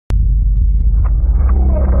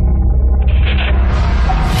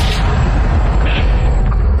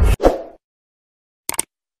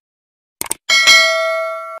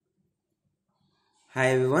Hi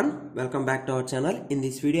everyone, welcome back to our channel. In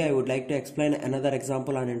this video, I would like to explain another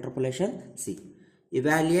example on interpolation. See,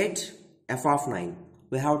 evaluate f of 9.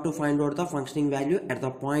 We have to find out the functioning value at the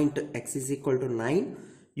point x is equal to 9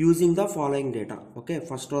 using the following data. Okay,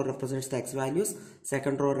 first row represents the x values,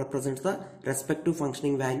 second row represents the respective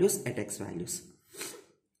functioning values at x values.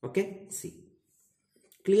 Okay, see.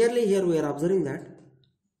 Clearly here we are observing that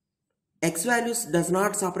x values does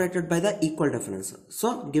not separated by the equal difference.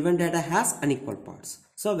 So given data has unequal parts.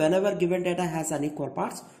 So whenever given data has unequal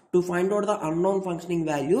parts, to find out the unknown functioning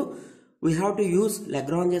value, we have to use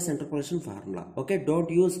Lagrange's interpolation formula. Okay,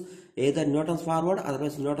 don't use either Newton's forward,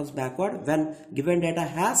 otherwise Newton's backward when given data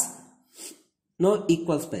has no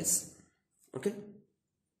equal space. Okay,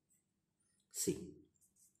 see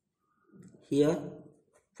here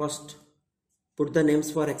first. Put the names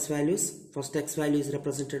for x values. First x value is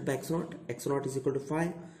represented by x0. x0 is equal to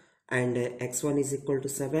 5 and x1 is equal to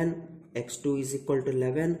 7, x2 is equal to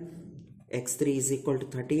 11, x3 is equal to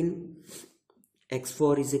 13,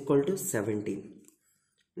 x4 is equal to 17.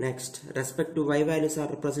 Next, respective y values are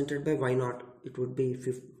represented by y0. It would be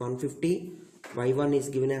 150, y1 is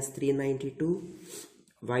given as 392,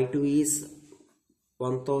 y2 is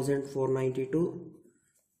 1492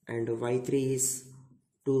 and y3 is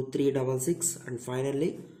 2366 and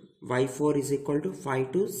finally y4 is equal to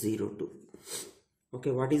 5202.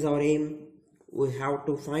 Okay, what is our aim? We have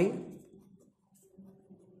to find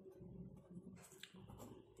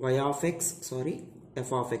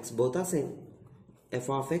f of x, both are same, f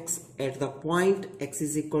of x at the point x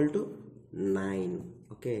is equal to 9.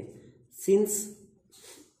 Okay, since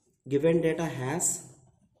given data has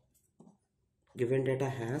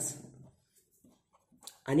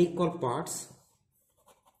unequal parts.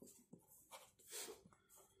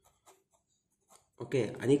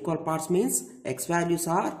 Okay, unequal parts means x values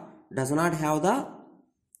does not have the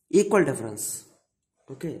equal difference.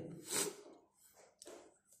 Okay,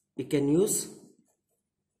 we can use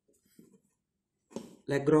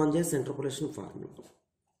Lagrange's interpolation formula.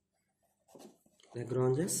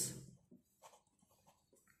 Lagrange's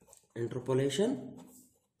interpolation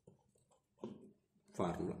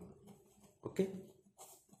formula. Okay,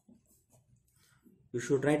 you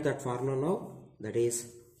should write that formula now. That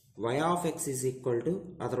is y of x is equal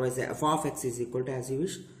to, otherwise f of x is equal to, as you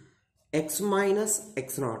wish, x minus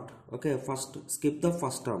x0. Okay, first skip the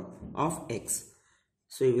first term of x.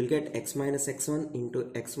 So you will get x minus x1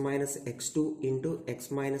 into x minus x2 into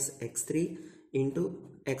x minus x3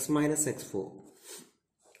 into x minus x4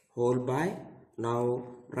 whole by, now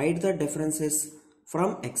write the differences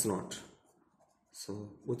from x0.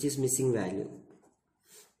 So which is missing value.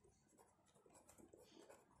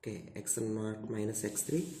 Okay, x0 minus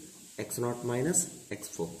x3, x0 minus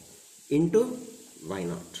x4 into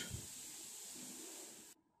y0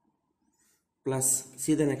 plus,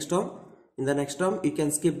 see the next term. In the next term you can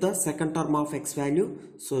skip the second term of x value,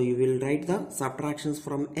 so you will write the subtractions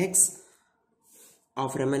from x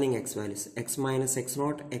of remaining x values, x minus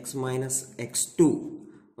x0, x minus x2,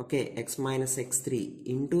 okay, x minus x3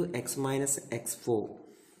 into x minus x4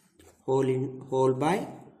 whole by.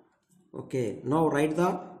 Okay, now write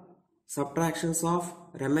the subtractions of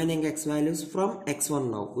remaining x values from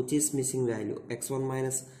x1 now, which is missing value, x1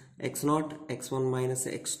 minus x0, x1 minus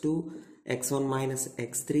x2, x1 minus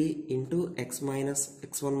x3 into x1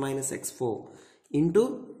 minus x4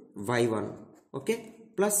 into y1. Okay,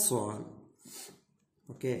 plus so on.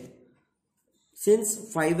 Okay,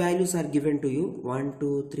 since 5 values are given to you, 1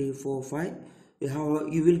 2 3 4 5,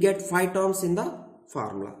 you will get 5 terms in the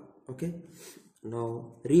formula. Okay,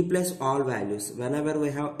 now replace all values. Whenever we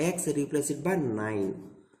have x, replace it by 9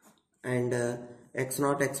 and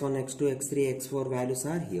x0, x1, x2, x3, x4 values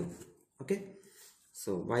are here. Okay,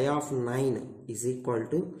 so y of 9 is equal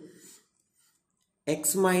to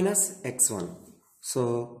x minus x1.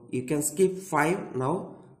 So you can skip 5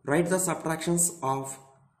 now. Write the subtractions of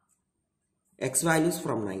x values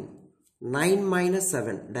from 9. 9 minus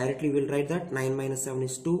 7, directly we will write that 9 minus 7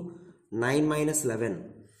 is 2. 9 minus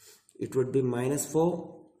 11, it would be minus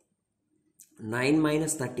 4. 9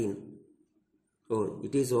 minus 13, oh,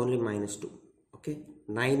 it is only minus 2. Okay,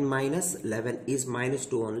 9 minus 11 is minus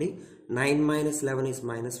 2 only. 9 minus 11 is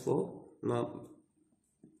minus 4. Now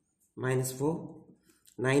minus 4.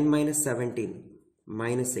 9 minus 17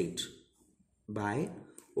 minus 8 by,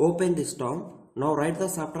 open this term. Now write the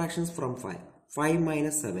subtractions from 5. 5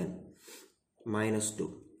 minus 7 minus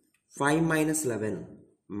 2. 5 minus 11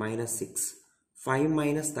 minus 6. 5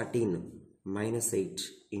 minus 13 minus 8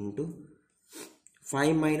 into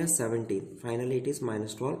 5 minus 17, finally it is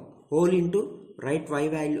minus 12, whole into, write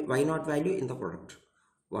y0 value in the product,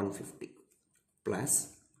 150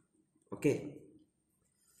 plus, okay,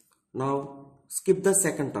 Now skip the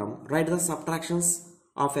second term. Write the subtractions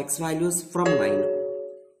of x values from 9.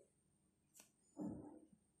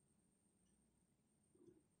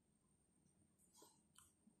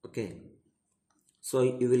 Okay. So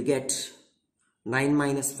you will get 9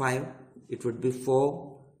 minus 5. It would be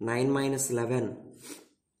 4. 9 minus 11.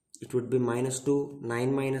 It would be minus 2.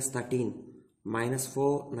 9 minus 13. Minus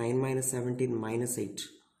 4. 9 minus 17. Minus 8.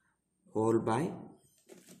 Whole by.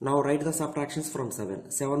 Now write the subtractions from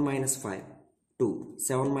 7. 7 minus 5. 2.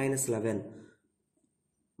 7 minus 11.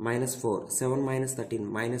 Minus 4. 7 minus 13.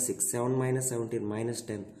 Minus 6. 7 minus 17. Minus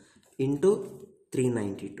 10. Into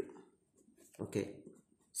 392. Okay.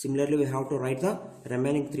 Similarly, we have to write the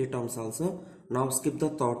remaining 3 terms also. Now skip the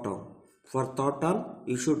third term. For third term,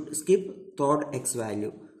 you should skip third x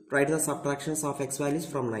value. Write the subtractions of x values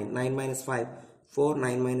from 9. 9 minus 5, 4,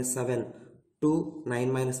 9 minus 7, 2,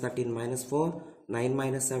 9 minus 13, minus 4, 9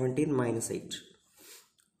 minus 17, minus 8.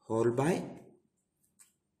 Whole by.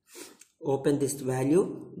 Open this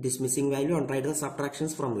value, this missing value, and write the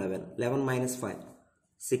subtractions from 11. 11 minus 5.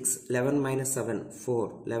 6, 11 minus 7,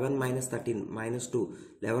 4, 11 minus 13, minus 2,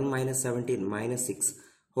 11 minus 17, minus 6,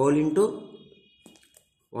 whole into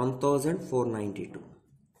 1492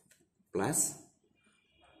 plus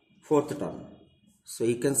fourth term. So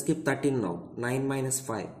you can skip 13 now. 9 minus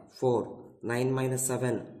 5, 4, 9 minus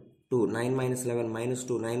 7, 2, 9 minus 11, minus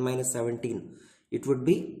 2, 9 minus 17. It would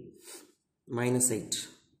be minus 8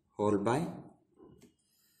 whole by.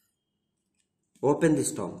 Open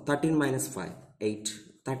this term. 13 minus 5, 8.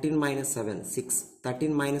 13 minus 7, 6,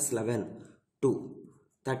 13 minus 11, 2,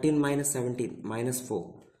 13 minus 17, minus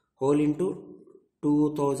 4, whole into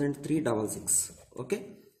 2366.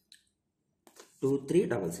 Okay,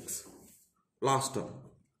 2366. Last term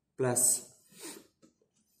plus,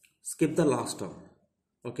 skip the last term.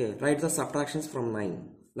 Okay, write the subtractions from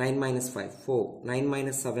 9. 9 minus 5, 4, 9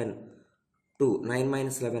 minus 7, 2, 9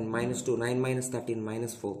 minus 11, minus 2, 9 minus 13,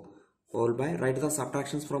 minus 4. Whole by. Write the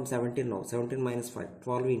subtractions from 17 now. 17 minus 5,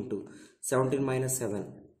 12 into 17 minus 7,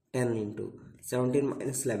 10 into 17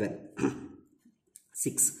 minus 11,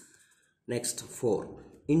 6. Next 4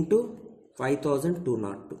 into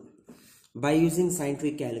 5202. By using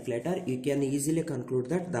scientific calculator, you can easily conclude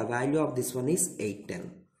that the value of this one is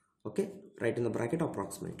 810. Okay, write in the bracket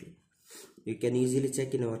approximately. You can easily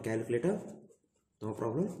check in your calculator, no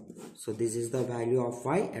problem. So this is the value of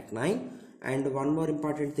y at 9. And one more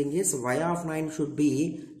important thing is y of 9 should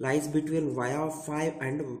be lies between y of 5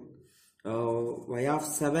 and y of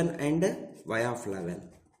 7 and y of 11.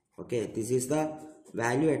 Okay, this is the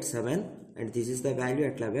value at 7 and this is the value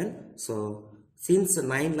at 11. So since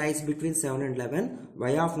 9 lies between 7 and 11,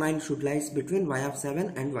 y of 9 should lies between y of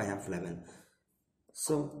 7 and y of 11.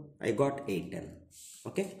 So I got 810.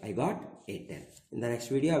 Okay, I got 810. In the next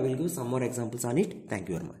video I will give some more examples on it. Thank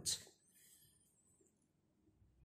you very much.